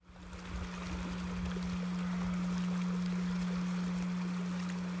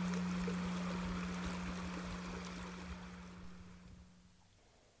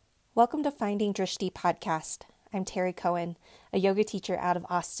Welcome to Finding Drishti podcast. I'm Terry Cohen, a yoga teacher out of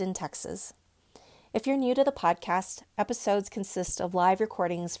Austin, Texas. If you're new to the podcast, episodes consist of live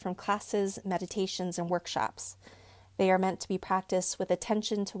recordings from classes, meditations, and workshops. They are meant to be practiced with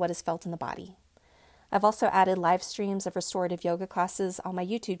attention to what is felt in the body. I've also added live streams of restorative yoga classes on my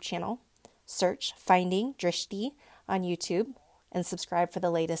YouTube channel. Search Finding Drishti on YouTube and subscribe for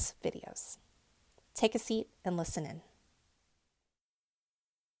the latest videos. Take a seat and listen in.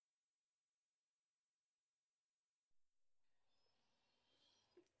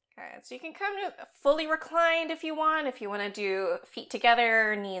 Okay, so you can come to fully reclined if you want. If you want to do feet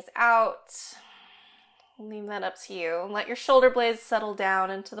together, knees out, leave that up to you. Let your shoulder blades settle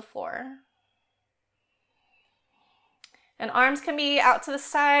down into the floor. And arms can be out to the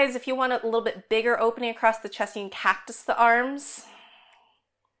sides. If you want a little bit bigger opening across the chest, you can cactus the arms.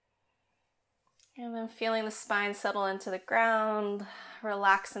 And then feeling the spine settle into the ground,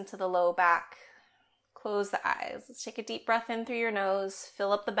 relax into the low back. Close the eyes. Let's take a deep breath in through your nose.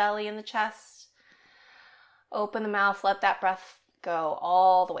 Fill up the belly and the chest. Open the mouth. Let that breath go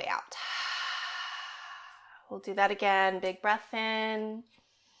all the way out. We'll do that again. Big breath in.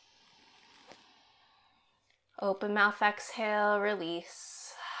 Open mouth, exhale,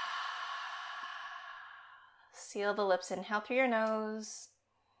 release. Seal the lips. Inhale through your nose.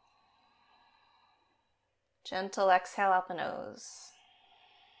 Gentle exhale out the nose.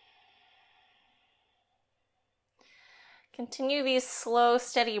 Continue these slow,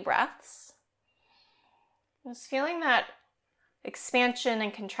 steady breaths. Just feeling that expansion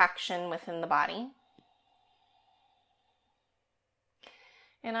and contraction within the body.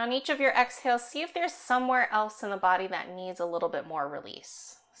 And on each of your exhales, see if there's somewhere else in the body that needs a little bit more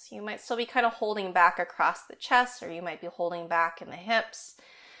release. So you might still be kind of holding back across the chest, or you might be holding back in the hips.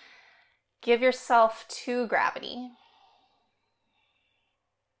 Give yourself to gravity.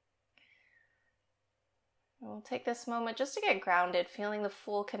 We'll take this moment just to get grounded, feeling the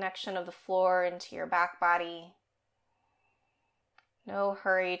full connection of the floor into your back body. No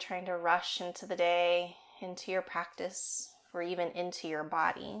hurry trying to rush into the day, into your practice, or even into your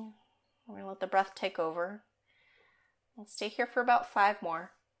body. We're going to let the breath take over. We'll stay here for about 5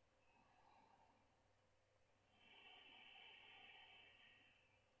 more.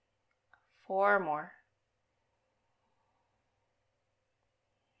 4 more.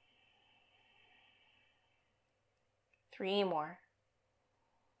 3 more.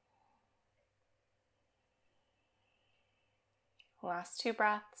 Last 2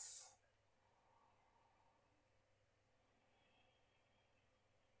 breaths.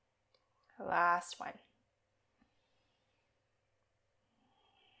 Last one.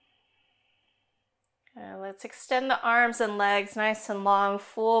 And let's extend the arms and legs nice and long,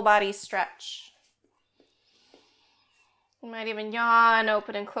 full body stretch. You might even yawn,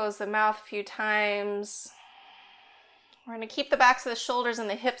 open and close the mouth a few times. We're going to keep the backs of the shoulders and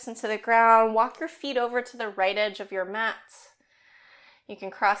the hips into the ground. Walk your feet over to the right edge of your mat. You can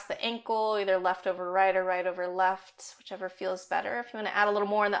cross the ankle, either left over right or right over left, whichever feels better. If you want to add a little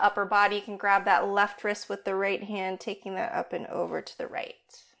more in the upper body, you can grab that left wrist with the right hand, taking that up and over to the right.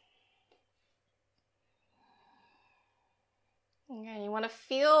 Again, you want to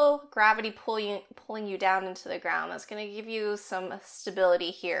feel gravity pulling you down into the ground. That's going to give you some stability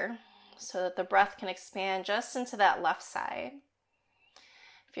here, so that the breath can expand just into that left side.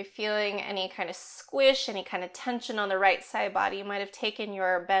 If you're feeling any kind of squish, any kind of tension on the right side body, you might have taken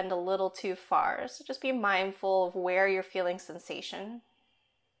your bend a little too far. So just be mindful of where you're feeling sensation.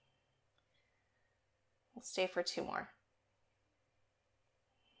 We'll stay for 2 more.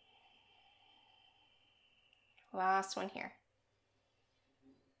 Last one here.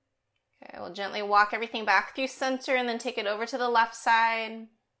 Okay, we'll gently walk everything back through center and then take it over to the left side.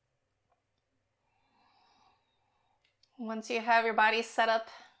 Once you have your body set up,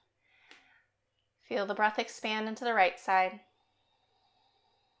 feel the breath expand into the right side.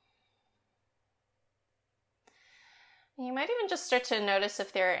 You might even just start to notice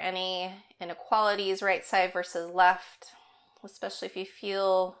if there are any inequalities, right side versus left, especially if you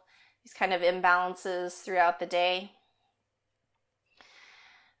feel these kind of imbalances throughout the day.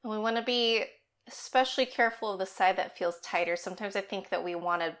 And we want to be especially careful of the side that feels tighter. Sometimes I think that we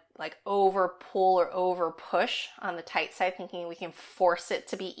want to over pull or over push on the tight side, thinking we can force it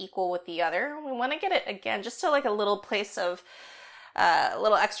to be equal with the other. We want to get it again just to a little place of a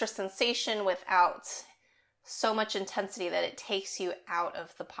little extra sensation without so much intensity that it takes you out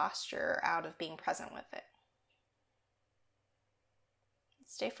of the posture, out of being present with it.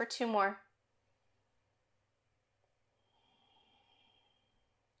 Stay for 2 more.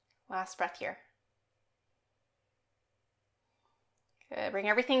 Last breath here. Good. Bring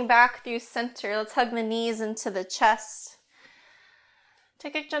everything back through center. Let's hug the knees into the chest.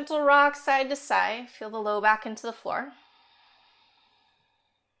 Take a gentle rock side to side. Feel the low back into the floor.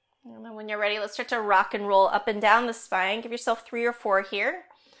 And then when you're ready, let's start to rock and roll up and down the spine. Give yourself 3 or 4 here.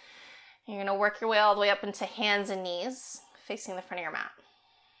 You're going to work your way all the way up into hands and knees, facing the front of your mat.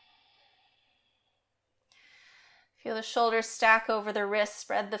 Feel the shoulders stack over the wrists,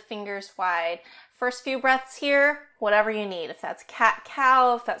 spread the fingers wide. First few breaths here, whatever you need. If that's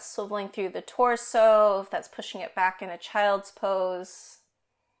cat-cow, if that's swiveling through the torso, if that's pushing it back in a child's pose.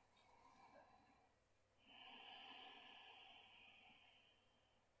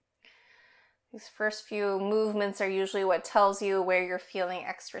 These first few movements are usually what tells you where you're feeling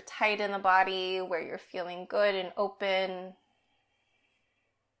extra tight in the body, where you're feeling good and open.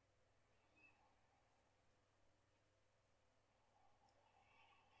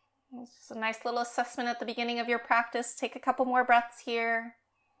 It's just a nice little assessment at the beginning of your practice. Take a couple more breaths here.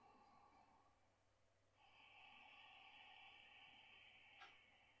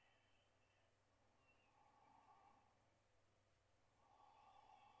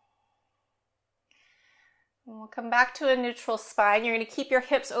 And we'll come back to a neutral spine. You're going to keep your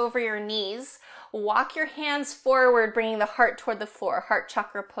hips over your knees. Walk your hands forward, bringing the heart toward the floor. Heart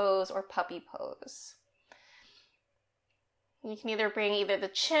chakra pose or puppy pose. You can either bring either the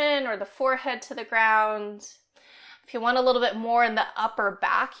chin or the forehead to the ground. If you want a little bit more in the upper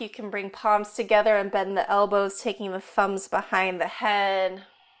back, you can bring palms together and bend the elbows, taking the thumbs behind the head.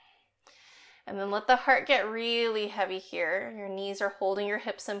 And then let the heart get really heavy here. Your knees are holding your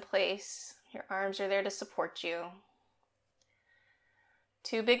hips in place. Your arms are there to support you.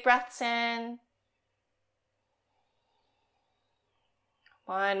 2 big breaths in.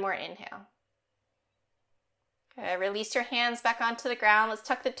 1 more inhale. Okay, release your hands back onto the ground. Let's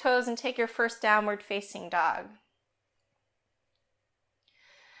tuck the toes and take your first downward facing dog.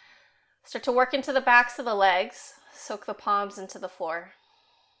 Start to work into the backs of the legs. Soak the palms into the floor.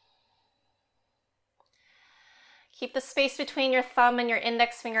 Keep the space between your thumb and your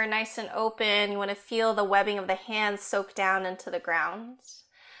index finger nice and open. You want to feel the webbing of the hands soak down into the ground.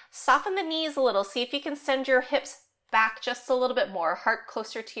 Soften the knees a little. See if you can send your hips back just a little bit more. Heart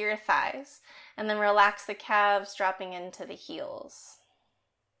closer to your thighs. And then relax the calves, dropping into the heels.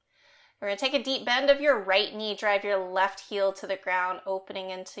 We're going to take a deep bend of your right knee. Drive your left heel to the ground,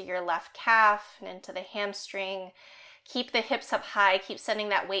 opening into your left calf and into the hamstring. Keep the hips up high. Keep sending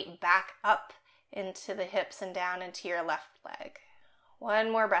that weight back up into the hips and down into your left leg. 1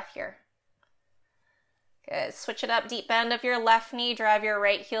 more breath here. Good. Switch it up. Deep bend of your left knee. Drive your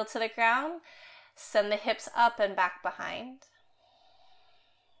right heel to the ground. Send the hips up and back behind.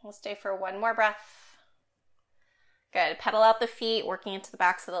 We'll stay for 1 more breath. Good. Pedal out the feet, working into the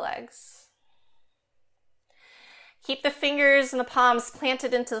backs of the legs. Keep the fingers and the palms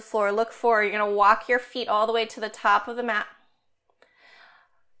planted into the floor. Look forward. You're going to walk your feet all the way to the top of the mat.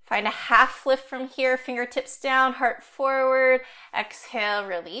 Find a half lift from here. Fingertips down, heart forward. Exhale,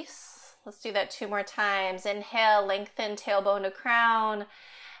 release. Let's do that 2 more times. Inhale, lengthen, tailbone to crown.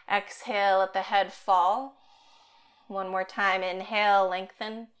 Exhale, let the head fall. 1 more time. Inhale,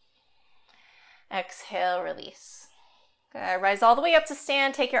 lengthen. Exhale, release. Good. Rise all the way up to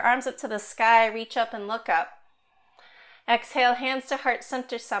stand. Take your arms up to the sky. Reach up and look up. Exhale, hands to heart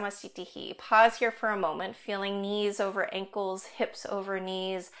center, Samasthiti. Pause here for a moment, feeling knees over ankles, hips over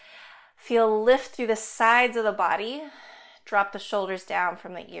knees. Feel lift through the sides of the body. Drop the shoulders down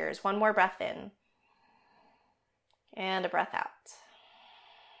from the ears. 1 more breath in. And a breath out.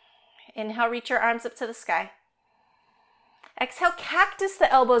 Inhale, reach your arms up to the sky. Exhale, cactus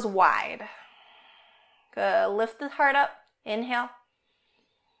the elbows wide. Good. Lift the heart up. Inhale.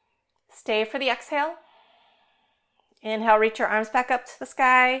 Stay for the exhale. Inhale, reach your arms back up to the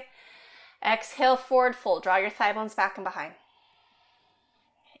sky. Exhale, forward fold. Draw your thigh bones back and behind.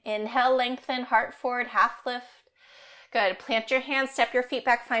 Inhale, lengthen, heart forward, half lift. Good. Plant your hands, step your feet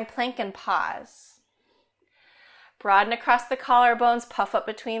back, find plank and pause. Broaden across the collarbones, puff up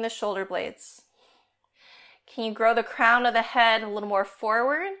between the shoulder blades. Can you grow the crown of the head a little more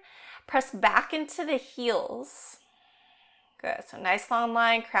forward? Press back into the heels. Good. So nice long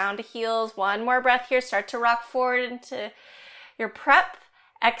line, crown to heels. 1 more breath here. Start to rock forward into your prep.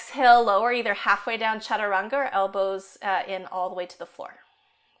 Exhale, lower either halfway down chaturanga or elbows in all the way to the floor.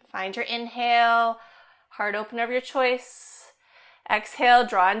 Find your inhale, heart opener of your choice. Exhale,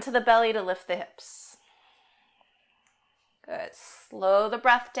 draw into the belly to lift the hips. Good. Slow the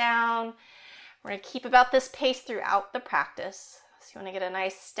breath down. We're going to keep about this pace throughout the practice. So you want to get a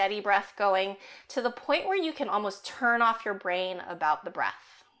nice steady breath going to the point where you can almost turn off your brain about the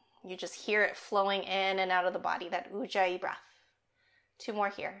breath. You just hear it flowing in and out of the body, that ujjayi breath. 2 more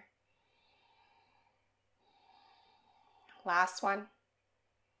here. Last one.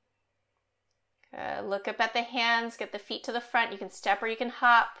 Good. Look up at the hands, get the feet to the front. You can step or you can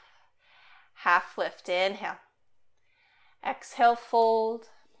hop. Half lift, inhale. Exhale, fold.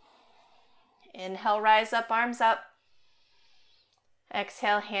 Inhale, rise up, arms up.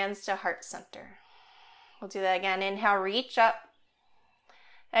 Exhale, hands to heart center. We'll do that again. Inhale, reach up.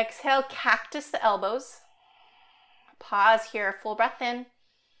 Exhale, cactus the elbows. Pause here, full breath in.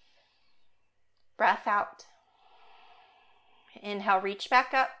 Breath out. Inhale, reach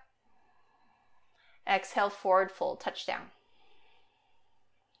back up. Exhale, forward fold, touchdown.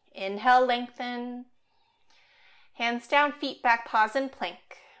 Inhale, lengthen. Hands down, feet back, pause in plank.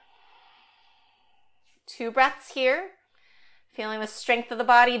 2 breaths here. Feeling the strength of the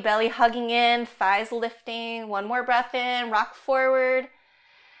body, belly hugging in, thighs lifting. 1 more breath in, rock forward.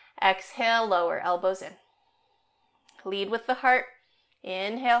 Exhale, lower, elbows in. Lead with the heart.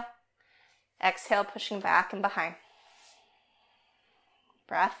 Inhale. Exhale, pushing back and behind.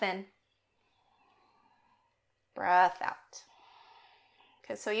 Breath in. Breath out.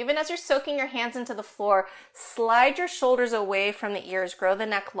 Okay, so even as you're soaking your hands into the floor, slide your shoulders away from the ears, grow the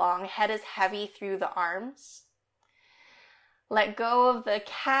neck long, head is heavy through the arms. Let go of the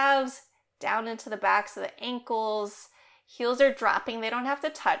calves down into the backs of the ankles. Heels are dropping, they don't have to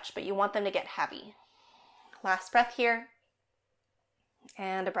touch, but you want them to get heavy. Last breath here,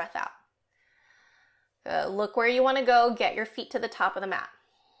 and a breath out. Look where you want to go, get your feet to the top of the mat.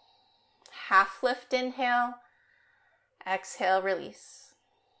 Half lift, inhale. Exhale, release.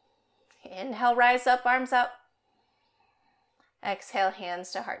 Inhale, rise up, arms up. Exhale, hands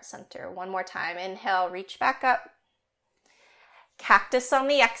to heart center. 1 more time. Inhale, reach back up. Cactus on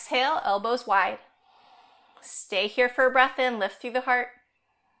the exhale, elbows wide. Stay here for a breath in, lift through the heart.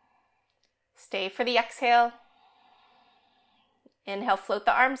 Stay for the exhale. Inhale, float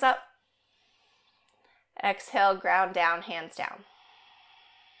the arms up. Exhale, ground down, hands down.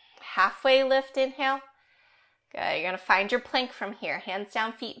 Halfway lift, inhale. Good, you're going to find your plank from here. Hands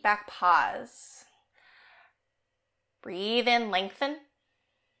down, feet back, pause. Breathe in, lengthen.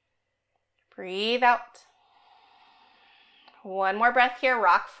 Breathe out. 1 more breath here,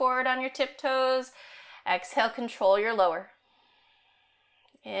 rock forward on your tiptoes. Exhale, control your lower.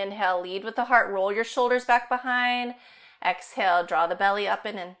 Inhale, lead with the heart, roll your shoulders back behind. Exhale, draw the belly up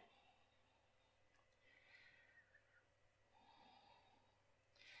and in.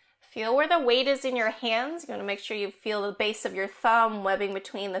 Feel where the weight is in your hands. You want to make sure you feel the base of your thumb webbing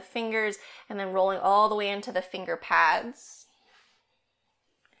between the fingers and then rolling all the way into the finger pads.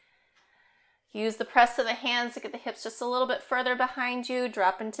 Use the press of the hands to get the hips just a little bit further behind you.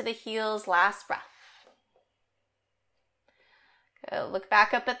 Drop into the heels. Last breath. Good. Look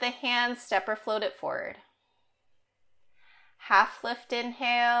back up at the hands. Step or float it forward. Half lift,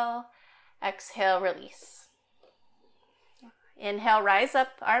 inhale. Exhale, release. Inhale, rise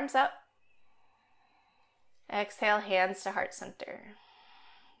up, arms up. Exhale, hands to heart center.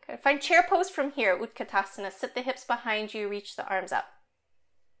 Good. Find chair pose from here, Utkatasana. Sit the hips behind you, reach the arms up.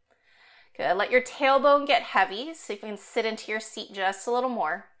 Good. Let your tailbone get heavy so you can sit into your seat just a little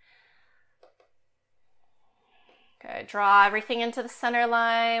more. Good. Draw everything into the center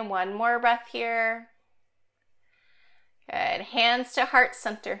line. 1 more breath here. Good. Hands to heart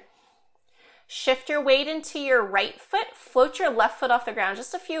center. Shift your weight into your right foot. Float your left foot off the ground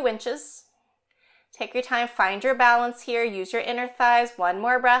just a few inches. Take your time. Find your balance here. Use your inner thighs. 1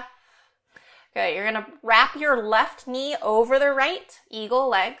 more breath. Good. You're going to wrap your left knee over the right. Eagle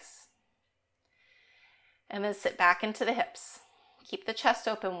legs. And then sit back into the hips. Keep the chest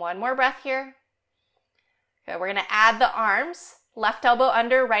open. 1 more breath here. Good. We're going to add the arms. Left elbow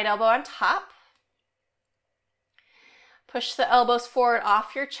under, right elbow on top. Push the elbows forward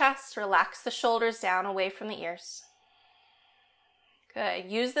off your chest. Relax the shoulders down away from the ears.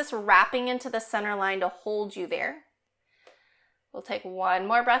 Good. Use this wrapping into the center line to hold you there. We'll take 1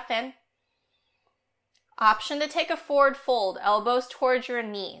 more breath in. Option to take a forward fold, elbows towards your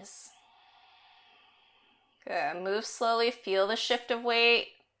knees. Good. Move slowly. Feel the shift of weight.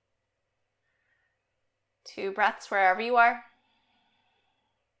 2 breaths wherever you are.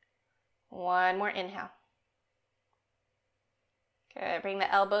 1 more inhale. Good. Bring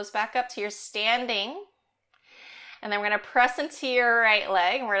the elbows back up to your standing. And then we're going to press into your right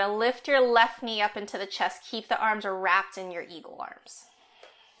leg. And we're going to lift your left knee up into the chest. Keep the arms wrapped in your eagle arms.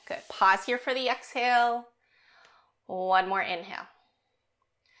 Good. Pause here for the exhale. 1 more inhale.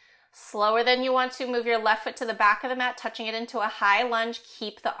 Slower than you want to, move your left foot to the back of the mat, touching it into a high lunge.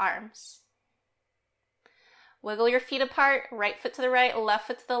 Keep the arms. Wiggle your feet apart. Right foot to the right, left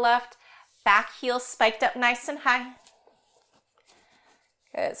foot to the left. Back heel spiked up nice and high.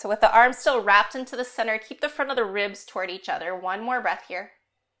 Good. So with the arms still wrapped into the center, keep the front of the ribs toward each other. One more breath here.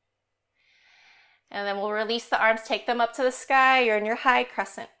 And then we'll release the arms, take them up to the sky. You're in your high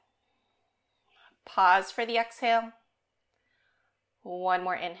crescent. Pause for the exhale. One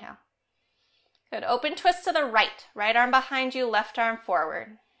more inhale. Good. Open twist to the right. Right arm behind you, left arm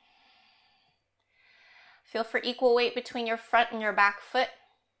forward. Feel for equal weight between your front and your back foot.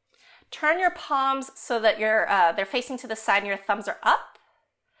 Turn your palms so that they're facing to the side and your thumbs are up.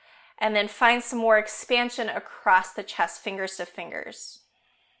 And then find some more expansion across the chest, fingers to fingers.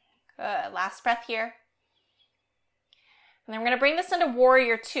 Good. Last breath here. And then we're going to bring this into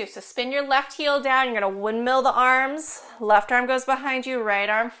Warrior Two. So spin your left heel down. You're going to windmill the arms. Left arm goes behind you, right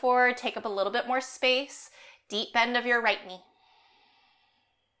arm forward. Take up a little bit more space. Deep bend of your right knee.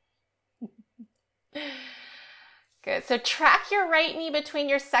 Good. So track your right knee between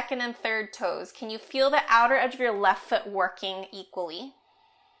your second and third toes. Can you feel the outer edge of your left foot working equally?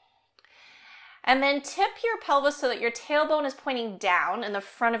 And then tip your pelvis so that your tailbone is pointing down and the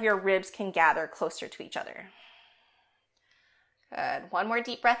front of your ribs can gather closer to each other. Good. One more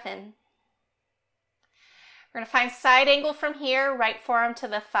deep breath in. We're going to find side angle from here. Right forearm to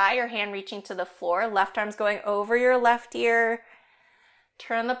the thigh, your hand reaching to the floor. Left arm's going over your left ear.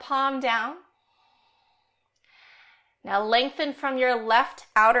 Turn the palm down. Now lengthen from your left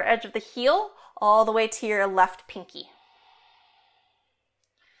outer edge of the heel all the way to your left pinky.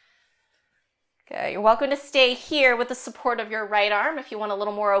 Okay, you're welcome to stay here with the support of your right arm. If you want a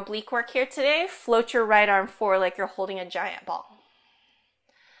little more oblique work here today, float your right arm forward like you're holding a giant ball.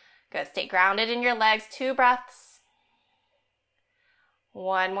 Good, stay grounded in your legs. 2 breaths.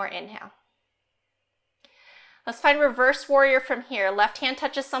 One more inhale. Let's find reverse warrior from here. Left hand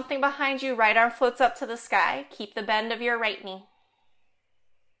touches something behind you. Right arm floats up to the sky. Keep the bend of your right knee.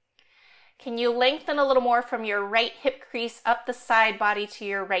 Can you lengthen a little more from your right hip crease up the side body to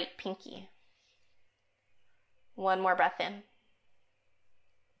your right pinky? One more breath in.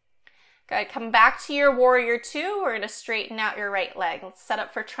 Good. Come back to your Warrior Two. We're going to straighten out your right leg. Let's set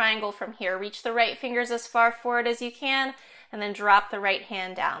up for triangle from here. Reach the right fingers as far forward as you can, and then drop the right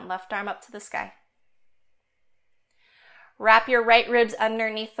hand down. Left arm up to the sky. Wrap your right ribs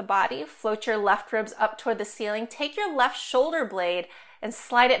underneath the body. Float your left ribs up toward the ceiling. Take your left shoulder blade and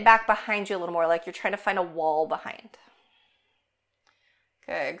slide it back behind you a little more, like you're trying to find a wall behind.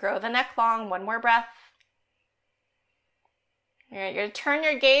 Good. Grow the neck long. One more breath. You're going to turn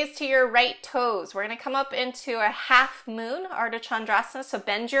your gaze to your right toes. We're going to come up into a half moon, Ardha Chandrasana. So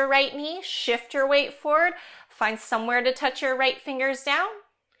bend your right knee, shift your weight forward, find somewhere to touch your right fingers down.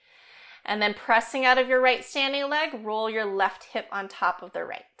 And then pressing out of your right standing leg, roll your left hip on top of the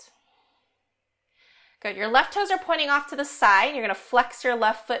right. Good. Your left toes are pointing off to the side. You're going to flex your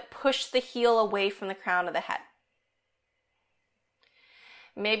left foot, push the heel away from the crown of the head.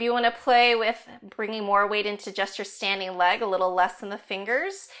 Maybe you want to play with bringing more weight into just your standing leg, a little less in the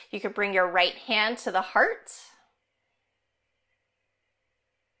fingers. You could bring your right hand to the heart.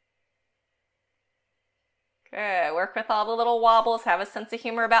 Good. Work with all the little wobbles. Have a sense of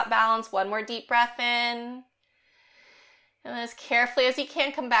humor about balance. One more deep breath in. And as carefully as you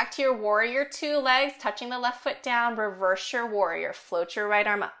can, come back to your Warrior Two legs, touching the left foot down. Reverse your warrior. Float your right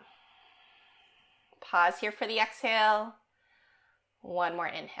arm up. Pause here for the exhale. One more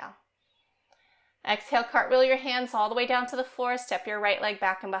inhale. Exhale, cartwheel your hands all the way down to the floor. Step your right leg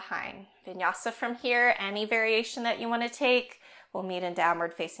back and behind. Vinyasa from here. Any variation that you want to take, we'll meet in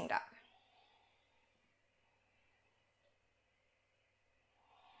downward facing dog.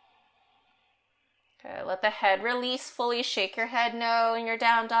 Good. Let the head release fully. Shake your head no in your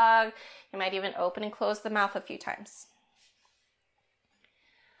down dog. You might even open and close the mouth a few times.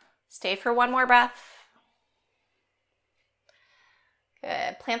 Stay for one more breath.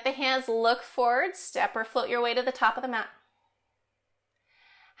 Good. Plant the hands, look forward, step or float your way to the top of the mat.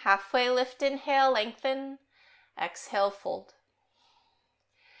 Halfway lift, inhale, lengthen. Exhale, fold.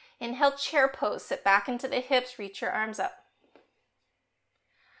 Inhale, chair pose. Sit back into the hips, reach your arms up.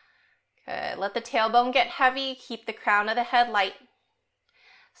 Good. Let the tailbone get heavy. Keep the crown of the head light.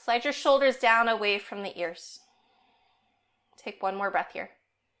 Slide your shoulders down away from the ears. Take one more breath here.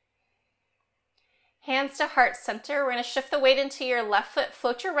 Hands to heart center. We're going to shift the weight into your left foot.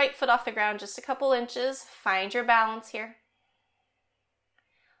 Float your right foot off the ground just a couple inches. Find your balance here.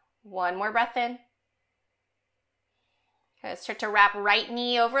 One more breath in. Okay, start to wrap right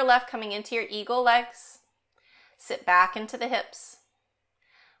knee over left, coming into your eagle legs. Sit back into the hips.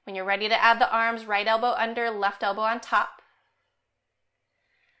 When you're ready to add the arms, right elbow under, left elbow on top.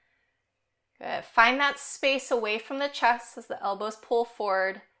 Good. Find that space away from the chest as the elbows pull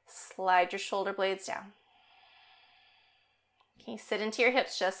forward. Slide your shoulder blades down. Can you sit into your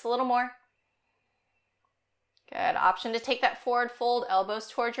hips just a little more? Good. Option to take that forward fold, elbows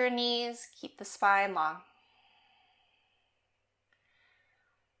towards your knees. Keep the spine long.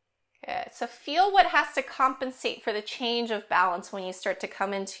 Good. So feel what has to compensate for the change of balance when you start to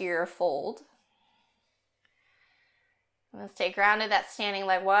come into your fold. And then stay grounded, that standing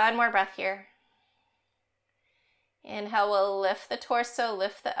leg. One more breath here. Inhale, we'll lift the torso,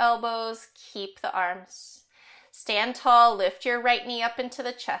 lift the elbows, keep the arms. Stand tall, lift your right knee up into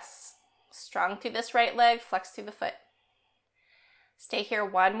the chest. Strong through this right leg, flex through the foot. Stay here,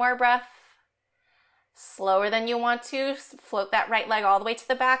 one more breath. Slower than you want to, float that right leg all the way to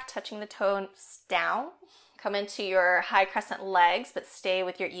the back, touching the toes down. Come into your high crescent legs, but stay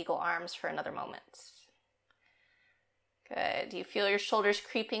with your eagle arms for another moment. Good. Do you feel your shoulders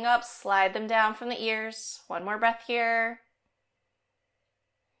creeping up? Slide them down from the ears. One more breath here.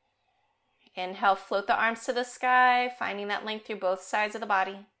 Inhale, float the arms to the sky, finding that length through both sides of the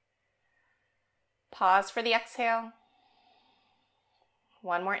body. Pause for the exhale.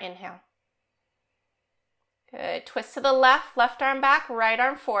 One more inhale. Good. Twist to the left, left arm back, right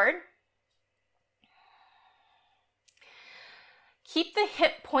arm forward. Keep the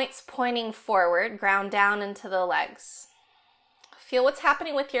hip points pointing forward, ground down into the legs. Feel what's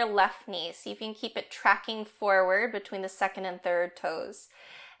happening with your left knee. See if you can keep it tracking forward between the second and third toes.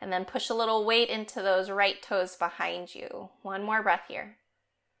 And then push a little weight into those right toes behind you. One more breath here.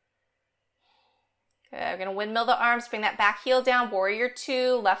 Good. We're going to windmill the arms, bring that back heel down, warrior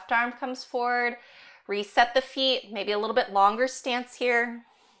two, left arm comes forward. Reset the feet, maybe a little bit longer stance here.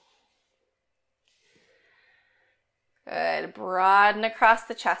 Good. Broaden across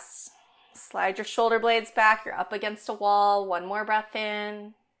the chest. Slide your shoulder blades back. You're up against a wall. One more breath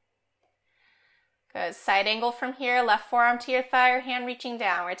in. Good. Side angle from here. Left forearm to your thigh or hand reaching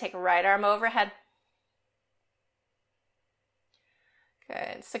down. We're going to take right arm overhead.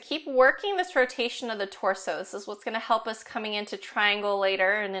 Good. So keep working this rotation of the torso. This is what's going to help us coming into triangle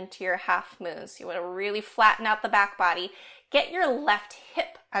later and into your half moons. You want to really flatten out the back body. Get your left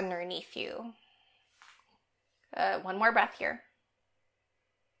hip underneath you. One more breath here.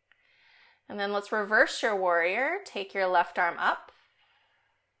 And then let's reverse your warrior. Take your left arm up.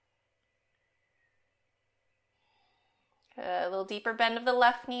 A little deeper bend of the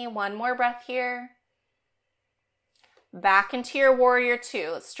left knee. One more breath here. Back into your warrior two.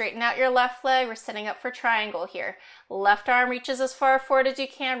 Let's straighten out your left leg. We're setting up for triangle here. Left arm reaches as far forward as you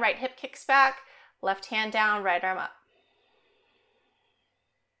can. Right hip kicks back. Left hand down, right arm up.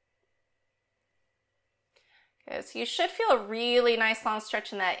 Okay, so you should feel a really nice long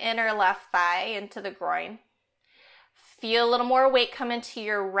stretch in that inner left thigh into the groin. Feel a little more weight come into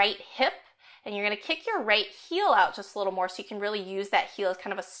your right hip. And you're going to kick your right heel out just a little more so you can really use that heel as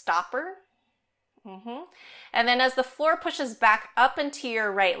kind of a stopper. And then as the floor pushes back up into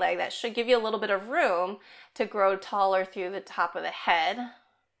your right leg, that should give you a little bit of room to grow taller through the top of the head.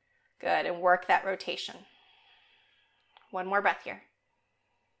 Good, and work that rotation. One more breath here.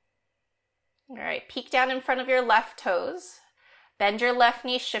 All right, peek down in front of your left toes. Bend your left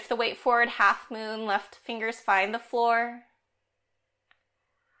knee, shift the weight forward, half moon, left fingers find the floor.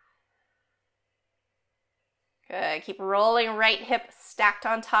 Good, keep rolling right hip stacked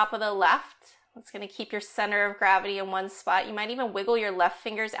on top of the left. That's going to keep your center of gravity in one spot. You might even wiggle your left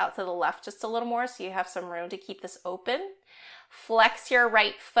fingers out to the left just a little more so you have some room to keep this open. Flex your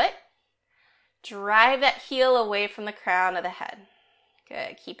right foot. Drive that heel away from the crown of the head.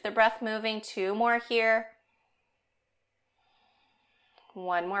 Good. Keep the breath moving. Two more here.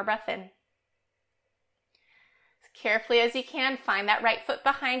 One more breath in. As carefully as you can, find that right foot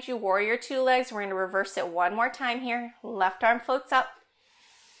behind you. Warrior two legs. We're going to reverse it one more time here. Left arm floats up.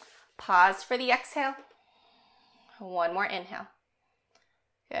 Pause for the exhale. One more inhale.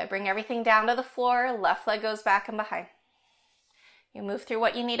 Good. Bring everything down to the floor. Left leg goes back and behind. You move through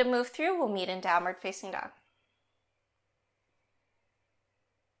what you need to move through. We'll meet in downward facing dog.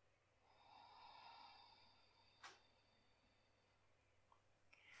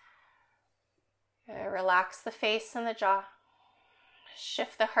 Good. Relax the face and the jaw.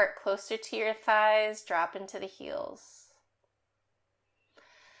 Shift the heart closer to your thighs. Drop into the heels.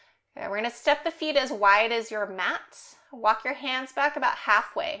 Okay, we're going to step the feet as wide as your mat. Walk your hands back about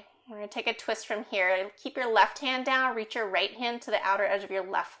halfway. We're going to take a twist from here. Keep your left hand down. Reach your right hand to the outer edge of your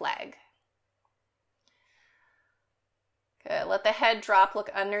left leg. Good. Let the head drop. Look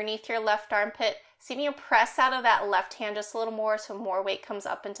underneath your left armpit. See if you can press out of that left hand just a little more so more weight comes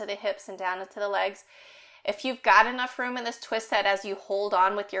up into the hips and down into the legs. If you've got enough room in this twist that as you hold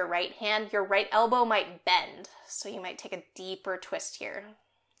on with your right hand, your right elbow might bend. So you might take a deeper twist here.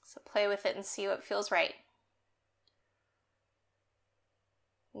 So play with it and see what feels right.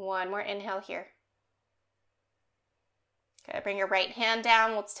 One more inhale here. Okay, bring your right hand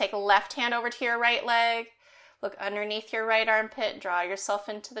down. Let's take a left hand over to your right leg. Look underneath your right armpit. Draw yourself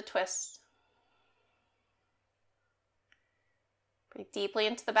into the twist. Breathe deeply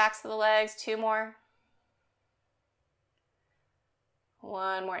into the backs of the legs. 2 more.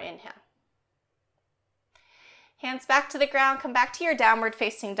 1 more inhale. Hands back to the ground. Come back to your downward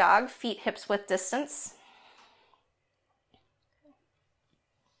facing dog. Feet hips width distance.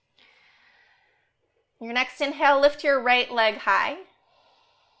 Your next inhale, lift your right leg high.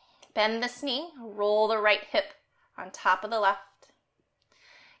 Bend this knee. Roll the right hip on top of the left.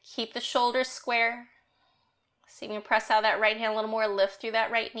 Keep the shoulders square. See me press out that right hand a little more. Lift through that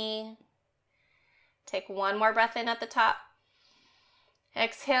right knee. Take 1 more breath in at the top.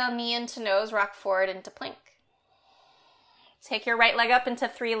 Exhale, knee into nose. Rock forward into plank. Take your right leg up into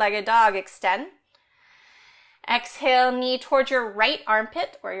 3-legged dog. Extend. Exhale, knee towards your right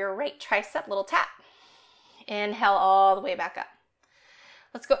armpit or your right tricep. Little tap. Inhale all the way back up.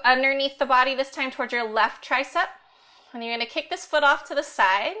 Let's go underneath the body this time towards your left tricep. And you're going to kick this foot off to the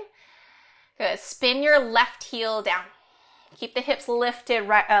side. Good. Spin your left heel down. Keep the hips lifted.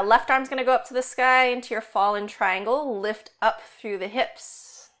 Right, left arm's going to go up to the sky into your fallen triangle. Lift up through the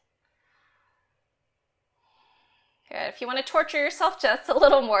hips. Good. If you want to torture yourself just a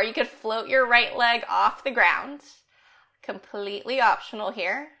little more, you could float your right leg off the ground. Completely optional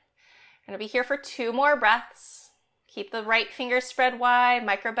here. Going to be here for 2 more breaths. Keep the right fingers spread wide.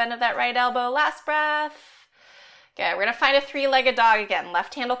 Micro bend of that right elbow. Last breath. Good. We're going to find a 3-legged dog again.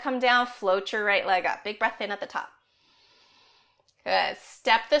 Left hand will come down. Float your right leg up. Big breath in at the top. Good.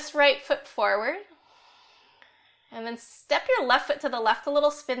 Step this right foot forward. And then step your left foot to the left a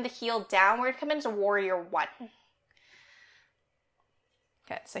little. Spin the heel down. We're going to come into warrior 1.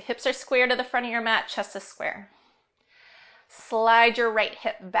 Good. So hips are square to the front of your mat. Chest is square. Slide your right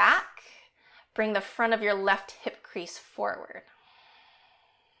hip back. Bring the front of your left hip crease forward.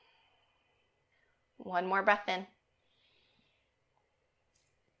 1 more breath in.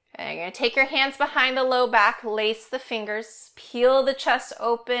 Okay, you're going to take your hands behind the low back, lace the fingers, peel the chest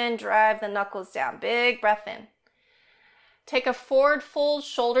open, drive the knuckles down. Big breath in. Take a forward fold,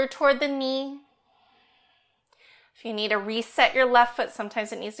 shoulder toward the knee. If you need to reset your left foot,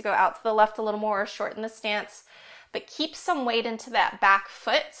 sometimes it needs to go out to the left a little more or shorten the stance. But keep some weight into that back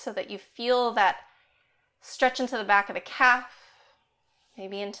foot so that you feel that stretch into the back of the calf,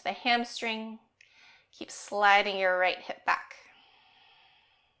 maybe into the hamstring. Keep sliding your right hip back.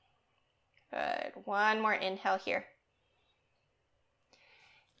 Good. 1 more inhale here.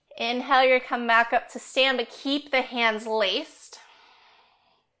 Inhale, you're going to come back up to stand, but keep the hands laced.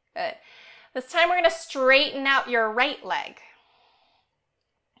 Good. This time we're going to straighten out your right leg.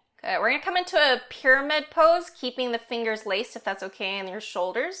 Good. We're going to come into a pyramid pose, keeping the fingers laced if that's okay in your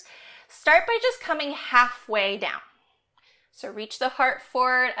shoulders. Start by just coming halfway down. So reach the heart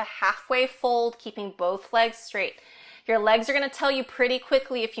forward, a halfway fold, keeping both legs straight. Your legs are going to tell you pretty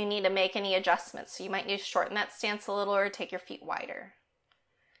quickly if you need to make any adjustments. So you might need to shorten that stance a little or take your feet wider.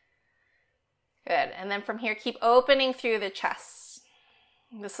 Good. And then from here, keep opening through the chest.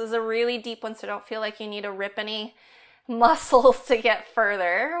 This is a really deep one, so don't feel like you need to rip any muscles to get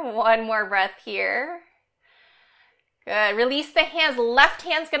further. 1 more breath here. Good. Release the hands. Left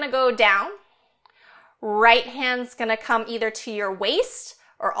hand's going to go down. Right hand's going to come either to your waist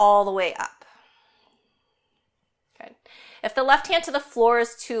or all the way up. Good. If the left hand to the floor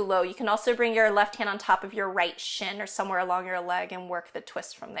is too low, you can also bring your left hand on top of your right shin or somewhere along your leg and work the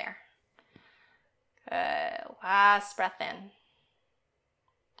twist from there. Good. Last breath in.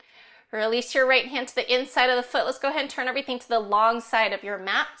 Release your right hand to the inside of the foot. Let's go ahead and turn everything to the long side of your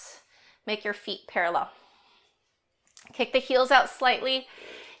mat. Make your feet parallel. Kick the heels out slightly.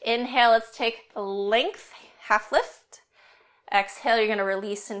 Inhale, let's take a length, half lift. Exhale, you're going to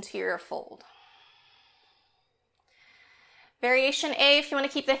release into your fold. Variation A, if you want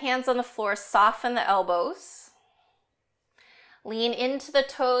to keep the hands on the floor, soften the elbows. Lean into the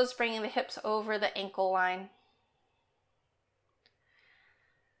toes, bringing the hips over the ankle line.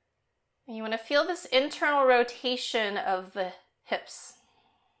 And you want to feel this internal rotation of the hips.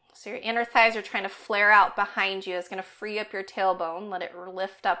 So your inner thighs are trying to flare out behind you. It's going to free up your tailbone. Let it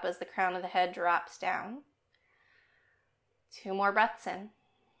lift up as the crown of the head drops down. 2 more breaths in.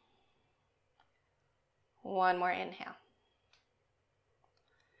 1 more inhale.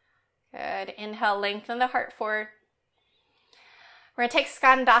 Good. Inhale, lengthen the heart forward. We're going to take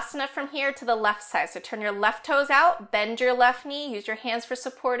Skandasana from here to the left side. So turn your left toes out, bend your left knee, use your hands for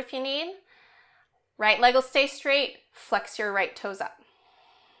support if you need. Right leg will stay straight, flex your right toes up.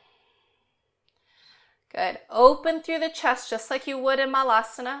 Good. Open through the chest just like you would in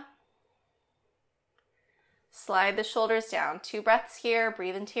Malasana. Slide the shoulders down. 2 breaths here.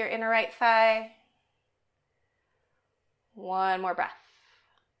 Breathe into your inner right thigh. 1 more breath.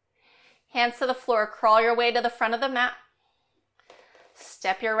 Hands to the floor. Crawl your way to the front of the mat.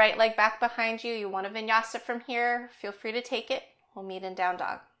 Step your right leg back behind you. You want a vinyasa from here. Feel free to take it. We'll meet in down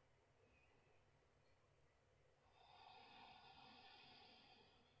dog.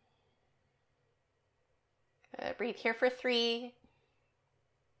 Good. Breathe here for 3.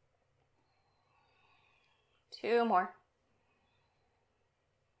 2 more.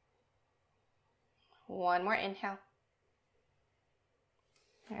 1 more inhale.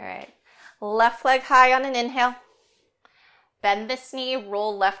 All right. Left leg high on an inhale. Bend this knee,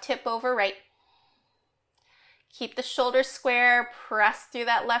 roll left hip over right. Keep the shoulders square, press through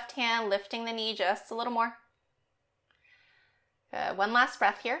that left hand, lifting the knee just a little more. Good. 1 last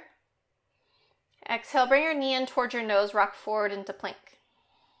breath here. Exhale, bring your knee in towards your nose, rock forward into plank.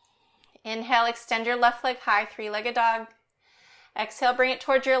 Inhale, extend your left leg high, 3-legged dog. Exhale, bring it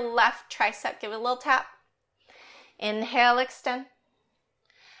towards your left tricep, give it a little tap. Inhale, extend.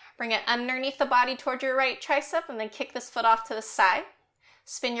 Bring it underneath the body towards your right tricep and then kick this foot off to the side.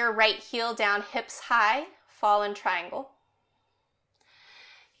 Spin your right heel down, hips high, fall in triangle.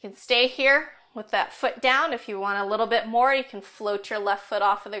 You can stay here with that foot down. If you want a little bit more, you can float your left foot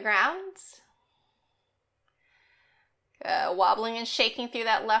off of the ground. Wobbling and shaking through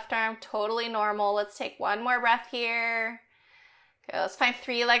that left arm, totally normal. Let's take 1 more breath here. Okay, let's find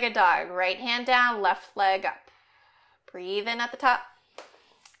 3-legged dog. Right hand down, left leg up. Breathe in at the top.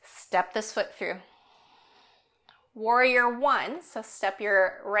 Step this foot through. Warrior 1, so step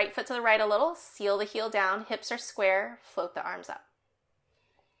your right foot to the right a little, seal the heel down, hips are square, float the arms up.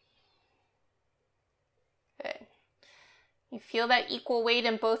 Good. You feel that equal weight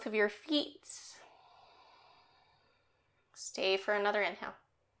in both of your feet. Stay for another inhale.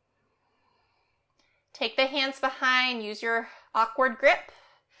 Take the hands behind, use your awkward grip.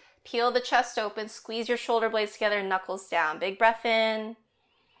 Peel the chest open, squeeze your shoulder blades together, knuckles down. Big breath in.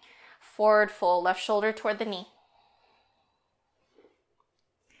 Forward fold, left shoulder toward the knee.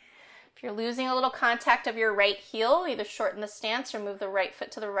 If you're losing a little contact of your right heel, either shorten the stance or move the right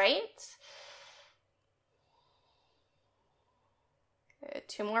foot to the right. Good.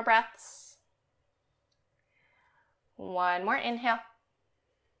 2 more breaths. 1 more inhale.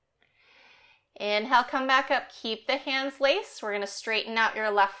 Inhale, come back up. Keep the hands laced. We're going to straighten out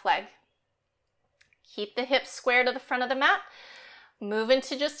your left leg. Keep the hips square to the front of the mat. Move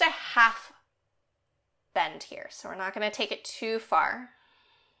into just a half bend here. So we're not going to take it too far.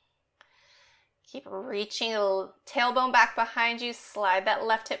 Keep reaching the tailbone back behind you. Slide that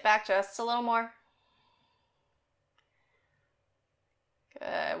left hip back just a little more.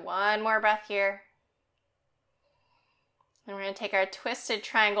 Good. 1 more breath here. And we're going to take our twisted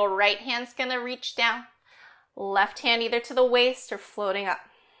triangle. Right hand's going to reach down. Left hand either to the waist or floating up.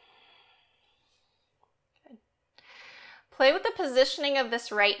 Good. Play with the positioning of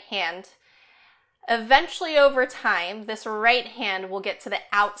this right hand. Eventually, over time, this right hand will get to the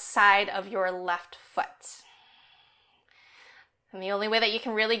outside of your left foot. And the only way that you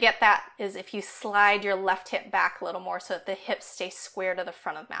can really get that is if you slide your left hip back a little more so that the hips stay square to the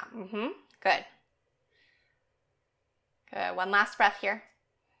front of the mat. Good. Good. 1 last breath here.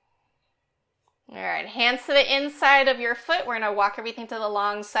 All right, hands to the inside of your foot. We're going to walk everything to the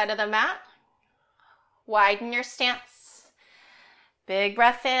long side of the mat. Widen your stance. Big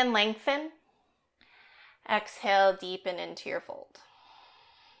breath in, lengthen. Exhale, deepen into your fold.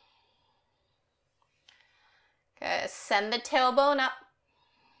 Good. Send the tailbone up.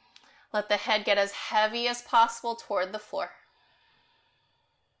 Let the head get as heavy as possible toward the floor.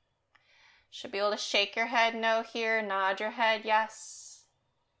 Should be able to shake your head no here, nod your head yes.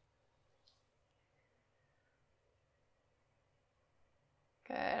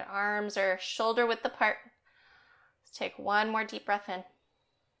 Good. Arms are shoulder width apart. Let's take 1 more deep breath in.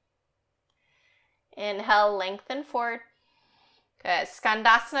 Inhale, lengthen forward. Good.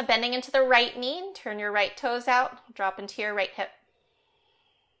 Skandasana, bending into the right knee. Turn your right toes out. Drop into your right hip.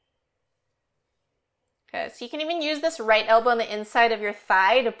 Good. So you can even use this right elbow on the inside of your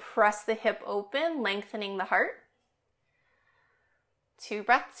thigh to press the hip open, lengthening the heart. 2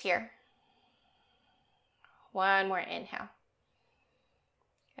 breaths here. 1 more inhale.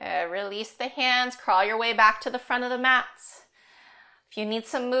 Good. Release the hands. Crawl your way back to the front of the mat. If you need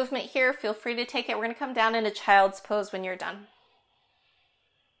some movement here, feel free to take it. We're going to come down into child's pose when you're done.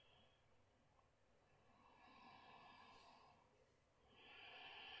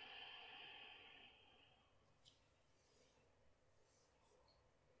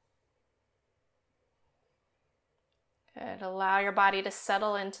 Good. Allow your body to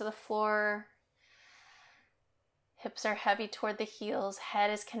settle into the floor. Hips are heavy toward the heels. Head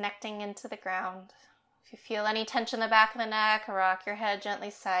is connecting into the ground. If you feel any tension in the back of the neck, rock your head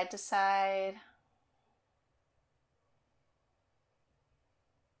gently side to side.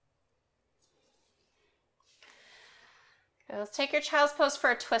 Good. Let's take your child's pose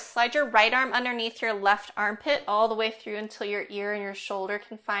for a twist. Slide your right arm underneath your left armpit all the way through until your ear and your shoulder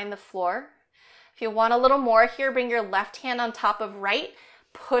can find the floor. If you want a little more here, bring your left hand on top of right.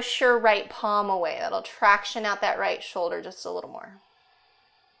 Push your right palm away. That'll traction out that right shoulder just a little more.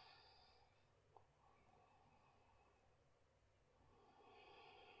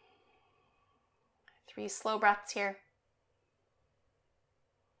 3 slow breaths here.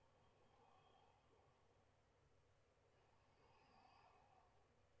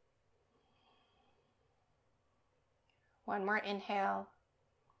 One more inhale.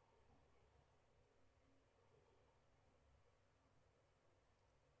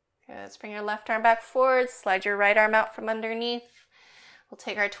 Good. Let's bring your left arm back forward. Slide your right arm out from underneath. We'll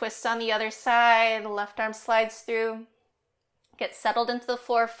take our twist on the other side. The left arm slides through. Get settled into the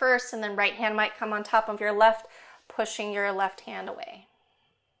floor first, and then right hand might come on top of your left, pushing your left hand away.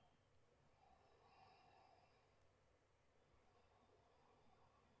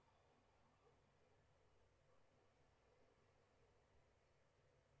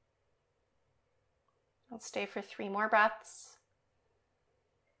 Let's stay for 3 more breaths.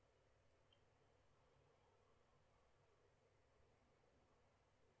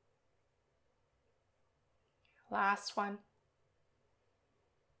 Last one.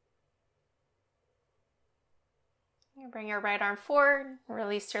 You bring your right arm forward,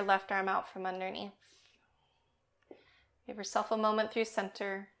 release your left arm out from underneath. Give yourself a moment through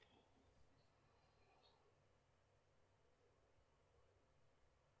center.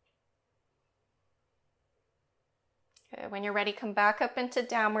 Good. When you're ready, come back up into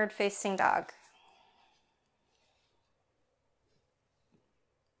downward facing dog.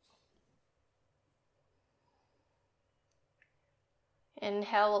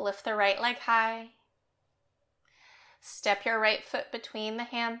 Inhale, we'll lift the right leg high. Step your right foot between the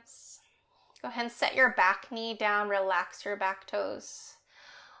hands. Go ahead and set your back knee down, relax your back toes.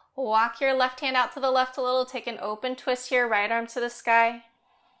 Walk your left hand out to the left a little, take an open twist here, right arm to the sky.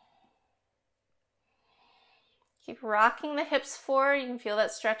 Keep rocking the hips forward. You can feel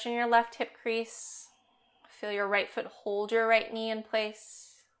that stretch in your left hip crease. Feel your right foot hold your right knee in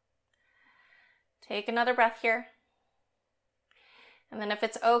place. Take another breath here. And then if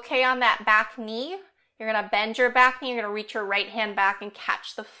it's okay on that back knee, you're going to bend your back knee. You're going to reach your right hand back and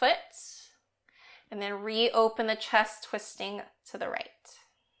catch the foot. And then reopen the chest, twisting to the right.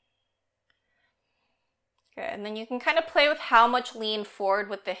 Good. And then you can kind of play with how much lean forward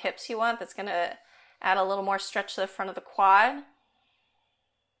with the hips you want. That's going to add a little more stretch to the front of the quad.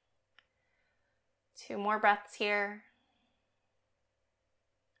 2 more breaths here.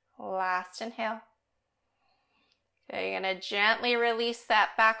 Last inhale. Okay, you're going to gently release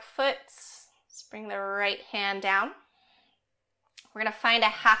that back foot. Let's bring the right hand down. We're going to find a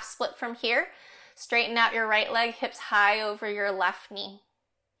half split from here. Straighten out your right leg, hips high over your left knee.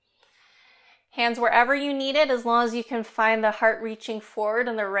 Hands wherever you need it, as long as you can find the heart reaching forward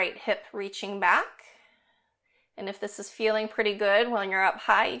and the right hip reaching back. And if this is feeling pretty good when you're up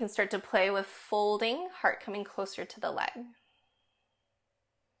high, you can start to play with folding, heart coming closer to the leg.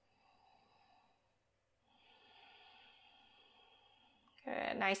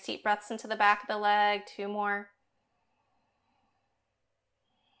 Good. Nice deep breaths into the back of the leg. 2 more.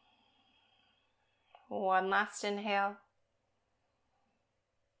 1 last inhale.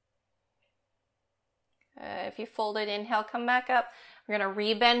 If you folded, inhale, come back up. We're going to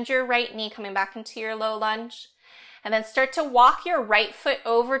rebend your right knee, coming back into your low lunge. And then start to walk your right foot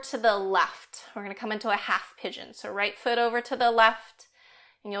over to the left. We're going to come into a half pigeon. So right foot over to the left,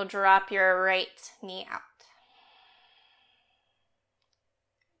 and you'll drop your right knee out.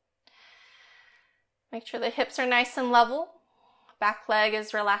 Make sure the hips are nice and level. Back leg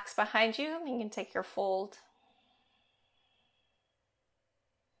is relaxed behind you. You can take your fold.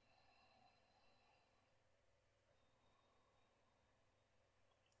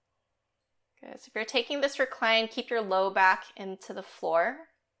 Good. So if you're taking this recline, keep your low back into the floor.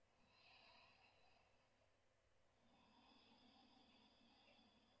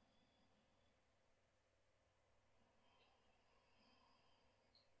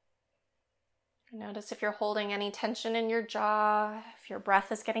 Notice if you're holding any tension in your jaw, if your breath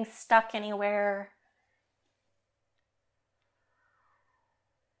is getting stuck anywhere.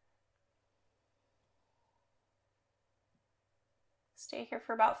 Stay here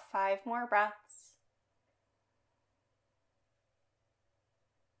for about 5 more breaths.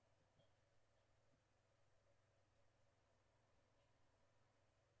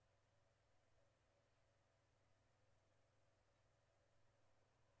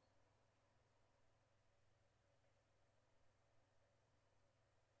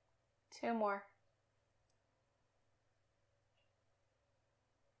 2 more.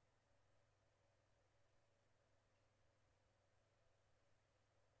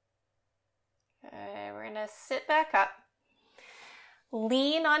 Okay, we're gonna sit back up.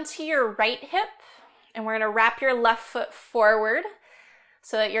 Lean onto your right hip, and we're gonna wrap your left foot forward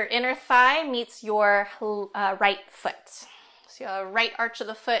so that your inner thigh meets your right foot. So you have a right arch of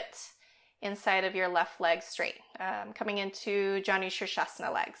the foot inside of your left leg straight, coming into Janu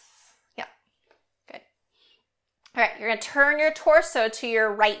Shirshasana legs. Yeah, good. All right, you're gonna turn your torso to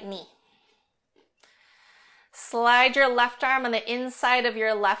your right knee. Slide your left arm on the inside of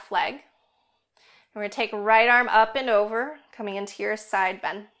your left leg. And we're gonna take right arm up and over, coming into your side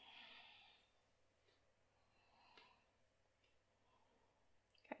bend.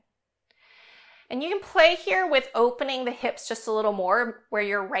 And you can play here with opening the hips just a little more, where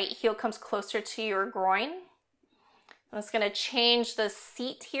your right heel comes closer to your groin. I'm just going to change the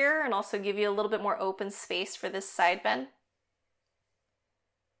seat here and also give you a little bit more open space for this side bend.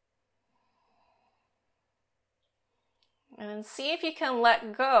 And then see if you can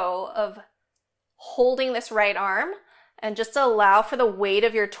let go of holding this right arm and just allow for the weight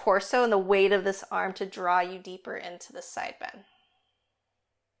of your torso and the weight of this arm to draw you deeper into the side bend.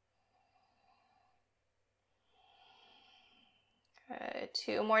 Good.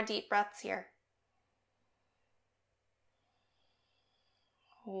 2 more deep breaths here.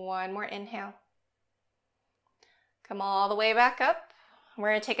 1 more inhale. Come all the way back up. We're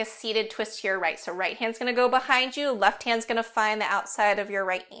going to take a seated twist to your right. So right hand's going to go behind you. Left hand's going to find the outside of your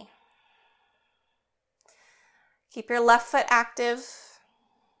right knee. Keep your left foot active.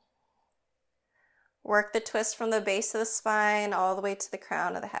 Work the twist from the base of the spine all the way to the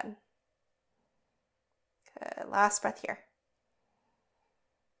crown of the head. Good. Last breath here.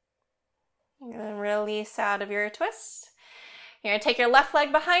 And release out of your twist. You're going to take your left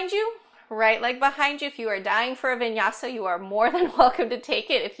leg behind you, right leg behind you. If you are dying for a vinyasa, you are more than welcome to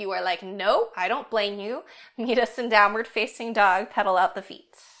take it. If you are like, no, I don't blame you, meet us in downward facing dog, pedal out the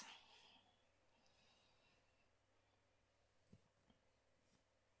feet.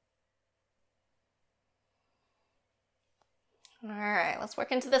 All right, let's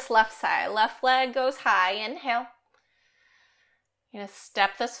work into this left side. Left leg goes high, inhale. You're going to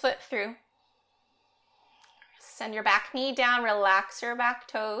step this foot through. Send your back knee down, relax your back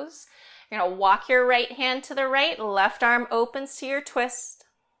toes. You're going to walk your right hand to the right, left arm opens to your twist.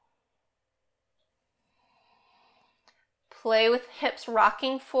 Play with hips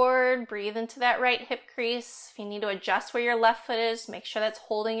rocking forward, breathe into that right hip crease. If you need to adjust where your left foot is, make sure that's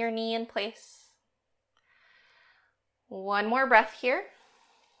holding your knee in place. 1 more breath here.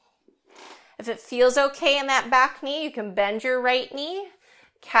 If it feels okay in that back knee, you can bend your right knee,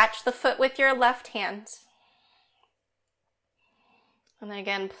 catch the foot with your left hand. And then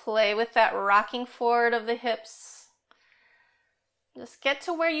again, play with that rocking forward of the hips. Just get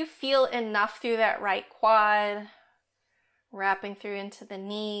to where you feel enough through that right quad, wrapping through into the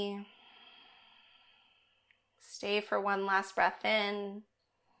knee. Stay for 1 last breath in.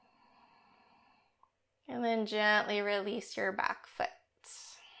 And then gently release your back foot.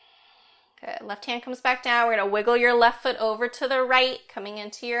 Good. Left hand comes back down. We're going to wiggle your left foot over to the right, coming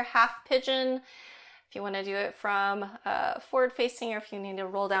into your half pigeon. If you want to do it from forward facing, or if you need to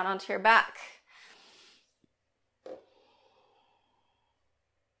roll down onto your back.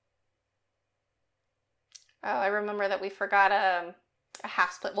 Oh, I remember that we forgot a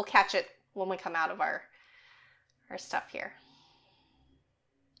half split. We'll catch it when we come out of our stuff here.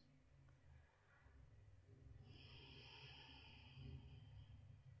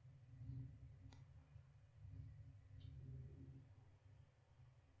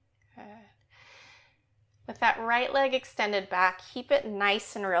 Good. With that right leg extended back, keep it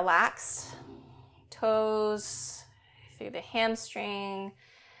nice and relaxed. Toes through the hamstring,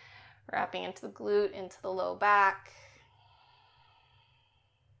 wrapping into the glute, into the low back.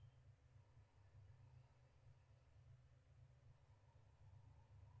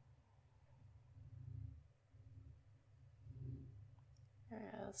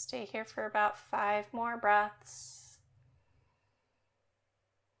 Stay here for about 5 more breaths.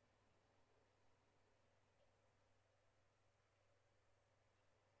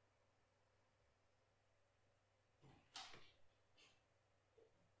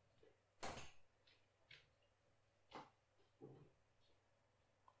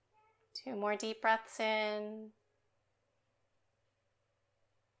 Two more deep breaths in.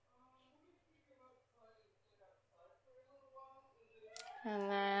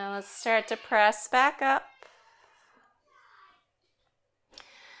 And then let's start to press back up.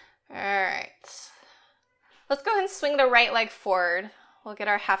 All right. Let's go ahead and swing the right leg forward. We'll get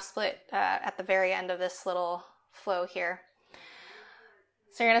our half split at the very end of this little flow here.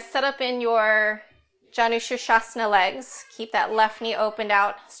 So you're going to set up in your Janu Sirsasana legs. Keep that left knee opened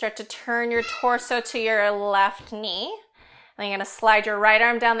out. Start to turn your torso to your left knee. Then you're going to slide your right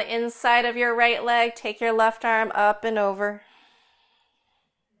arm down the inside of your right leg. Take your left arm up and over.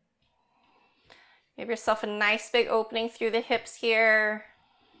 Give yourself a nice big opening through the hips here.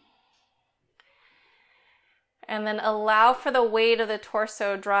 And then allow for the weight of the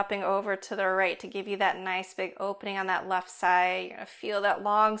torso dropping over to the right to give you that nice big opening on that left side. You're going to feel that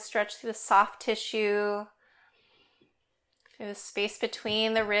long stretch through the soft tissue, through the space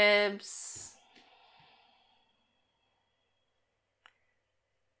between the ribs.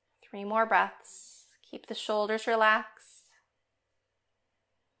 3 more breaths. Keep the shoulders relaxed.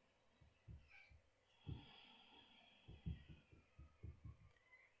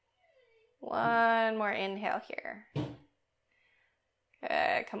 One more inhale here.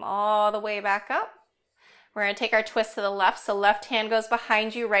 Good. Come all the way back up. We're going to take our twist to the left. So left hand goes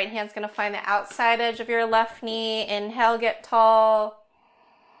behind you. Right hand's going to find the outside edge of your left knee. Inhale, get tall.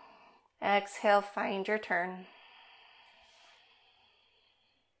 Exhale, find your turn.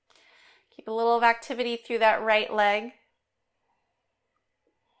 Keep a little of activity through that right leg.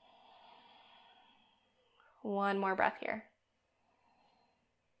 One more breath here.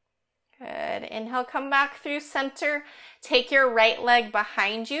 Good. Inhale, come back through center. Take your right leg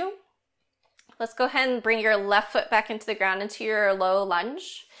behind you. Let's go ahead and bring your left foot back into the ground into your low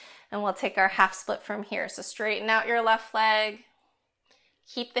lunge. And we'll take our half split from here. So straighten out your left leg.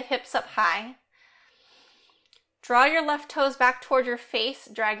 Keep the hips up high. Draw your left toes back toward your face.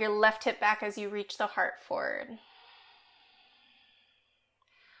 Drag your left hip back as you reach the heart forward.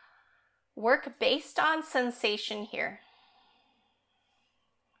 Work based on sensation here.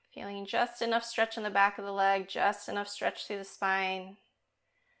 Feeling just enough stretch in the back of the leg, just enough stretch through the spine.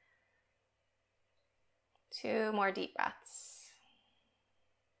 2 more deep breaths.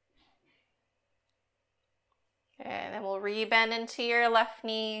 Okay, and then we'll rebend into your left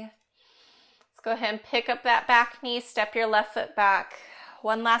knee. Let's go ahead and pick up that back knee, step your left foot back.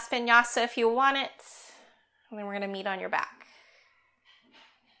 One last vinyasa if you want it. And then we're going to meet on your back.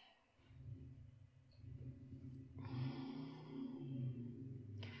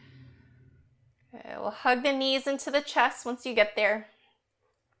 We'll hug the knees into the chest once you get there.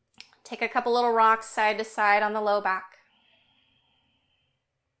 Take a couple little rocks side to side on the low back.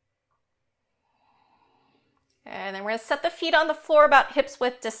 And then we're going to set the feet on the floor about hips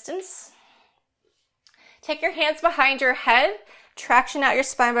width distance. Take your hands behind your head. Traction out your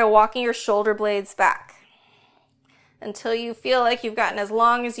spine by walking your shoulder blades back until you feel like you've gotten as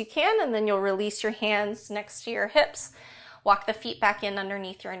long as you can, and then you'll release your hands next to your hips. Walk the feet back in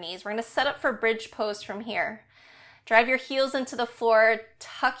underneath your knees. We're going to set up for bridge pose from here. Drive your heels into the floor.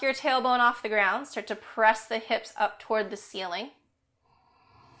 Tuck your tailbone off the ground. Start to press the hips up toward the ceiling.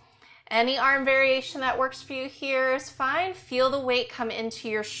 Any arm variation that works for you here is fine. Feel the weight come into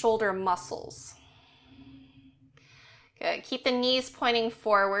your shoulder muscles. Good. Keep the knees pointing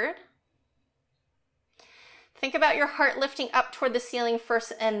forward. Think about your heart lifting up toward the ceiling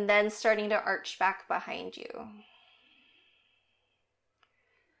first and then starting to arch back behind you.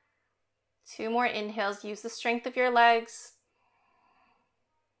 2 more inhales. Use the strength of your legs.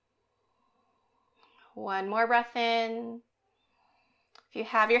 1 more breath in. If you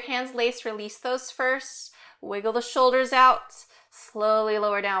have your hands laced, release those first. Wiggle the shoulders out. Slowly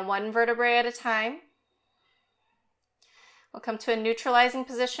lower down 1 vertebrae at a time. We'll come to a neutralizing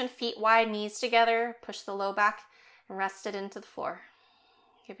position, feet wide, knees together. Push the low back and rest it into the floor.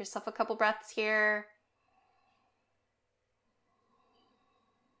 Give yourself a couple breaths here.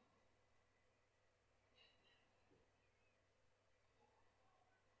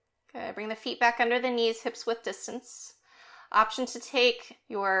 Good. Bring the feet back under the knees, hips width distance. Option to take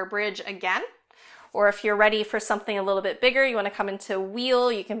your bridge again, or if you're ready for something a little bit bigger, you want to come into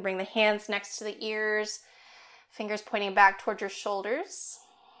wheel, you can bring the hands next to the ears, fingers pointing back toward your shoulders.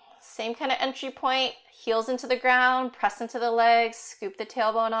 Same kind of entry point, heels into the ground, press into the legs, scoop the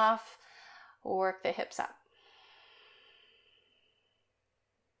tailbone off, work the hips up.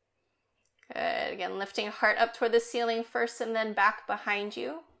 Good. Again, lifting heart up toward the ceiling first and then back behind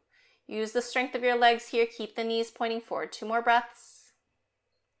you. Use the strength of your legs here. Keep the knees pointing forward. 2 more breaths.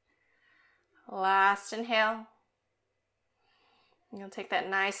 Last inhale. You'll take that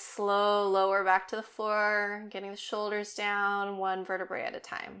nice slow lower back to the floor, getting the shoulders down 1 vertebrae at a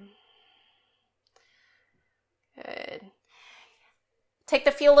time. Good. Take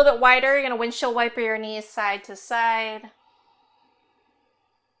the feet a little bit wider. You're going to windshield wiper your knees side to side.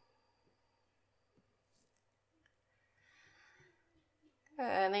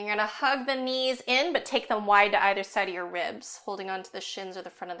 And then you're going to hug the knees in, but take them wide to either side of your ribs, holding onto the shins or the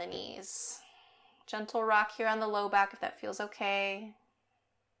front of the knees. Gentle rock here on the low back if that feels okay.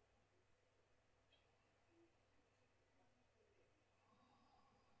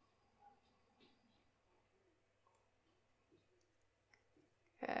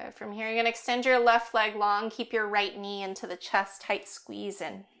 Good. From here, you're going to extend your left leg long. Keep your right knee into the chest, tight squeeze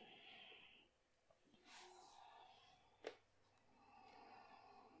in.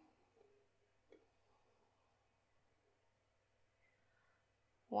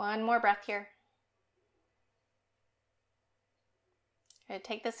 One more breath here. Good.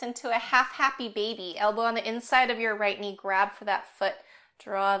 Take this into a half happy baby. Elbow on the inside of your right knee. Grab for that foot.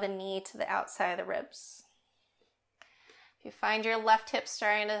 Draw the knee to the outside of the ribs. If you find your left hip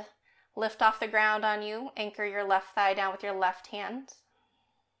starting to lift off the ground on you, anchor your left thigh down with your left hand.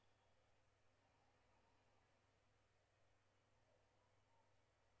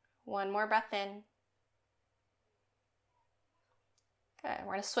 One more breath in. Good.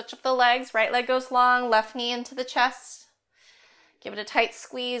 We're going to switch up the legs. Right leg goes long, left knee into the chest. Give it a tight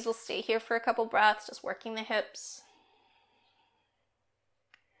squeeze. We'll stay here for a couple breaths, just working the hips.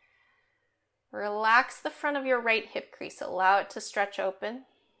 Relax the front of your right hip crease. Allow it to stretch open.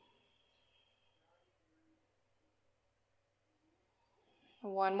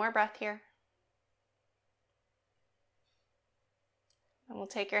 One more breath here. And we'll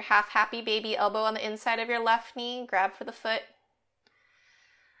take your half happy baby, elbow on the inside of your left knee. Grab for the foot.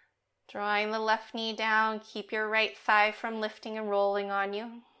 Drawing the left knee down. Keep your right thigh from lifting and rolling on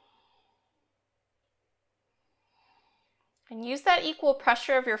you. And use that equal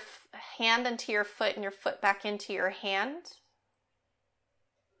pressure of your hand into your foot and your foot back into your hand.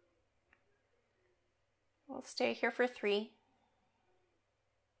 We'll stay here for 3.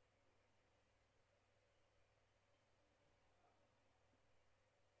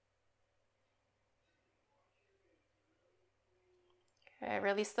 Okay,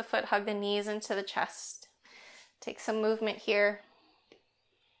 release the foot, hug the knees into the chest. Take some movement here.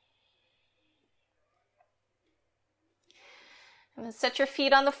 And then set your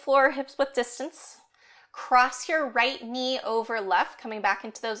feet on the floor, hips width distance. Cross your right knee over left, coming back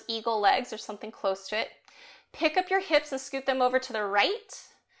into those eagle legs or something close to it. Pick up your hips and scoot them over to the right,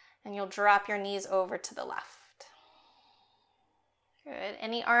 and you'll drop your knees over to the left. Good.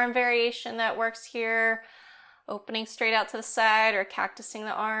 Any arm variation that works here, opening straight out to the side or cactusing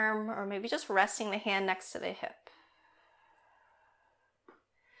the arm, or maybe just resting the hand next to the hip.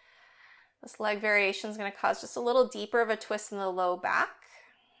 This leg variation is going to cause just a little deeper of a twist in the low back.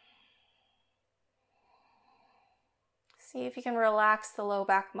 See if you can relax the low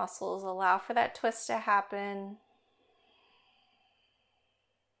back muscles. Allow for that twist to happen.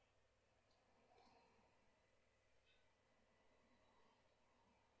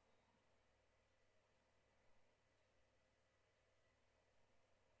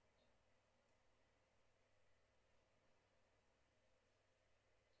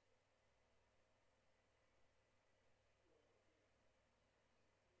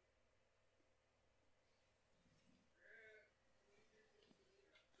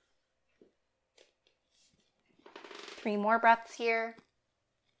 Three more breaths here.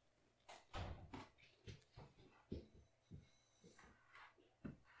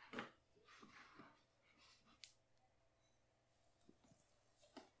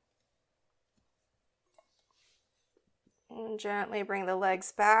 And gently bring the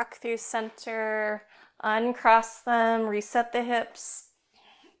legs back through center, uncross them, reset the hips.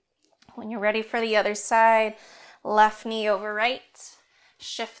 When you're ready for the other side, left knee over right.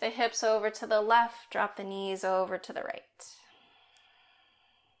 Shift the hips over to the left, drop the knees over to the right.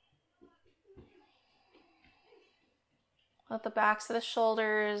 Let the backs of the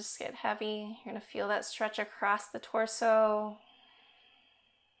shoulders get heavy. You're going to feel that stretch across the torso.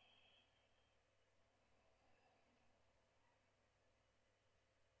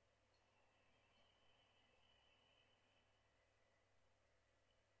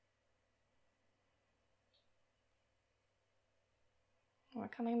 We're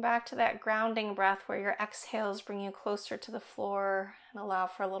coming back to that grounding breath where your exhales bring you closer to the floor and allow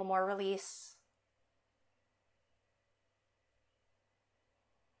for a little more release.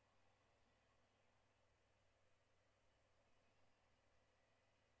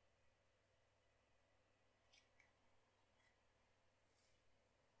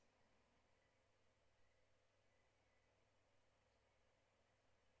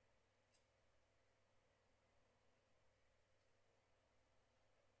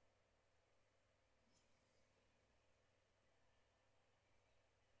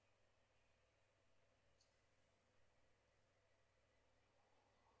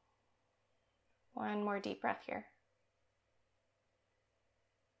 One more deep breath here.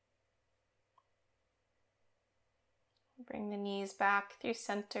 Bring the knees back through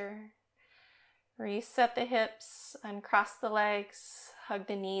center. Reset the hips, uncross the legs, hug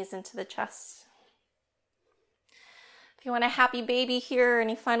the knees into the chest. If you want a happy baby here,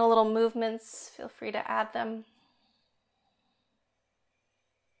 any final little movements, feel free to add them.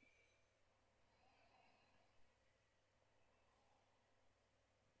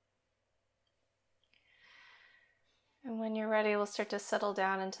 And when you're ready, we'll start to settle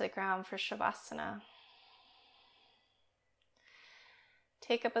down into the ground for Shavasana.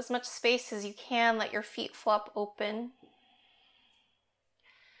 Take up as much space as you can. Let your feet flop open.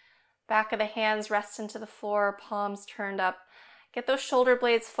 Back of the hands rest into the floor, palms turned up. Get those shoulder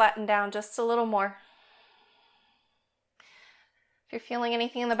blades flattened down just a little more. If you're feeling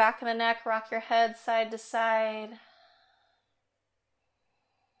anything in the back of the neck, rock your head side to side.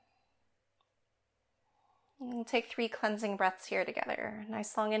 We'll take 3 cleansing breaths here together.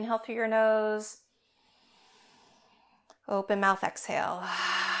 Nice long inhale through your nose. Open mouth, exhale.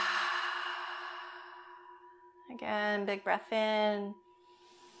 Again, big breath in.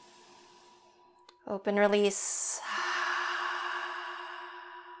 Open, release.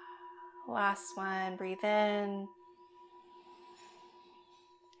 Last one, breathe in.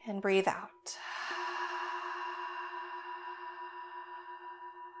 And breathe out.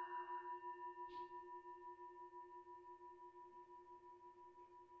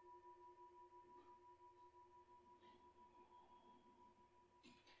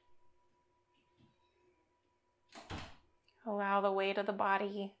 Allow the weight of the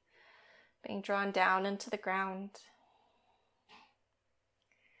body being drawn down into the ground.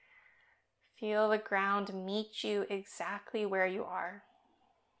 Feel the ground meet you exactly where you are.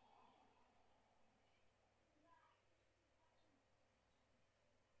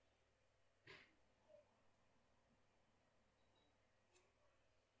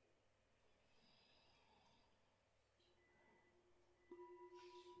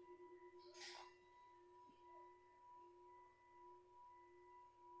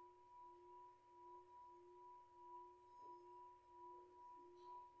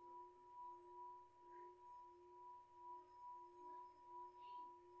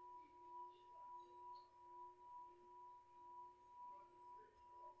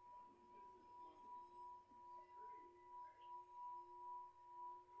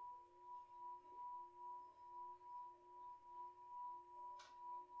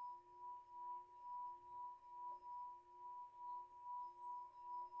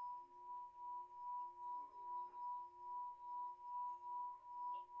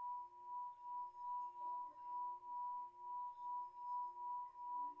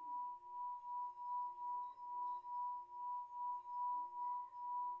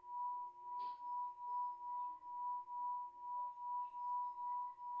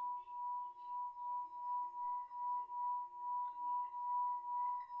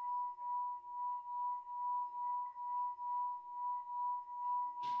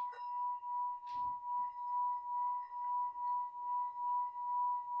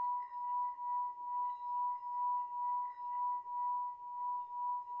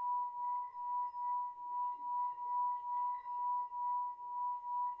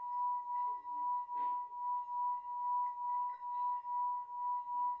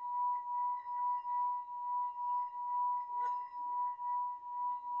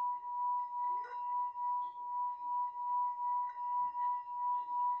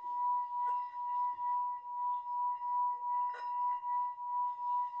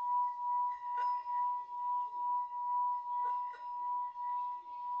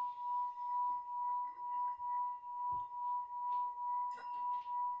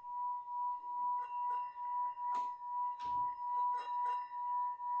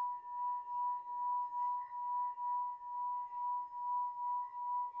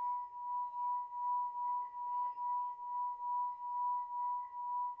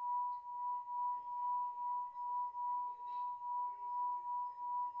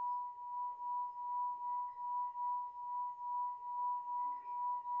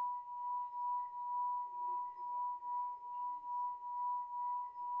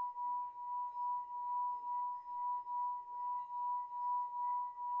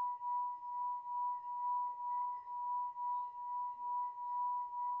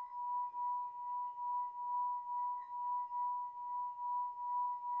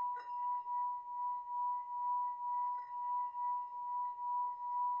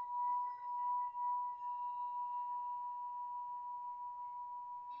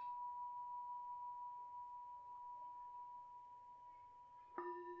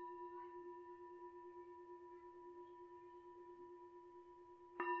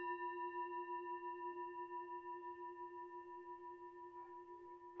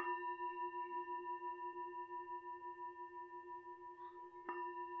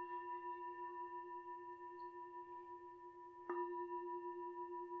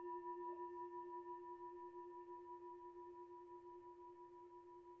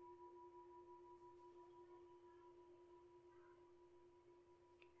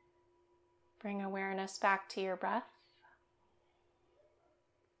 Bring awareness back to your breath.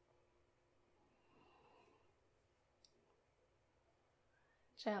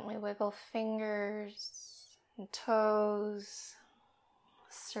 Gently wiggle fingers and toes.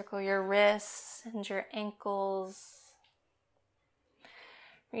 Circle your wrists and your ankles.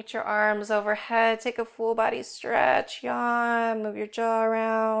 Reach your arms overhead. Take a full body stretch. Yawn. Move your jaw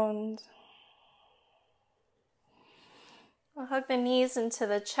around. We'll hug the knees into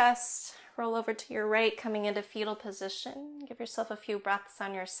the chest. Roll over to your right, coming into fetal position. Give yourself a few breaths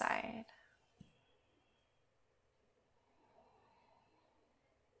on your side.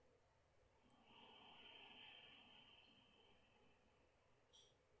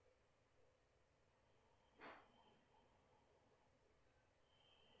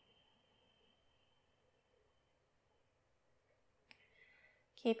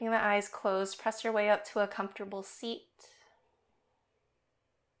 Keeping the eyes closed, press your way up to a comfortable seat.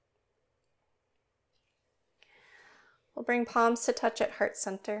 We'll bring palms to touch at heart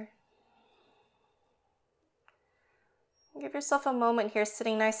center. Give yourself a moment here,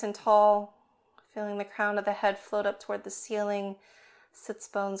 sitting nice and tall, feeling the crown of the head float up toward the ceiling, sits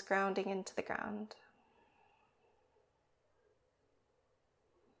bones grounding into the ground.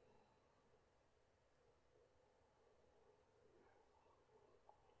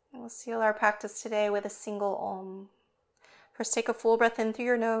 We'll seal our practice today with a single Om. First, take a full breath in through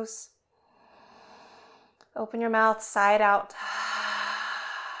your nose. Open your mouth, side out.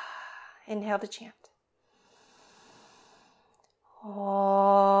 Inhale to chant. Om.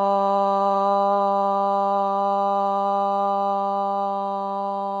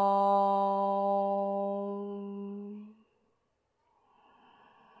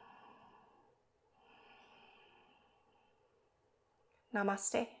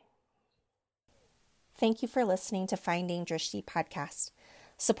 Namaste. Thank you for listening to Finding Drishti podcast.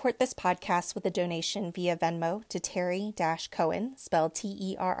 Support this podcast with a donation via Venmo to Terry-Cohen, spelled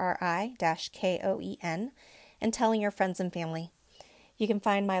Terri-Koen, and telling your friends and family. You can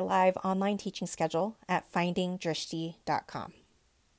find my live online teaching schedule at findingdrishti.com.